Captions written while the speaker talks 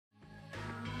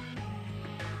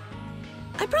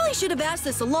I probably should have asked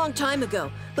this a long time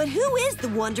ago, but who is the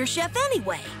Wonder Chef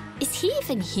anyway? Is he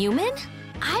even human?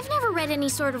 I've never read any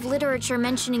sort of literature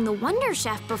mentioning the Wonder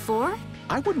Chef before.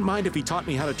 I wouldn't mind if he taught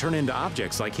me how to turn into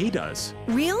objects like he does.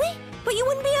 Really? But you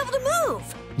wouldn't be able to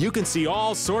move. You can see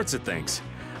all sorts of things.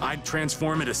 I'd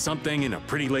transform into something in a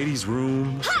pretty lady's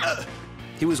room.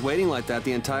 He was waiting like that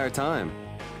the entire time.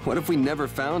 What if we never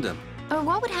found him? Or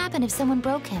what would happen if someone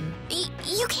broke him?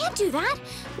 You can't do that.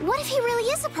 What if he really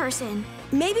is a person?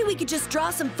 Maybe we could just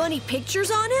draw some funny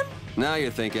pictures on him? Now you're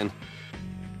thinking.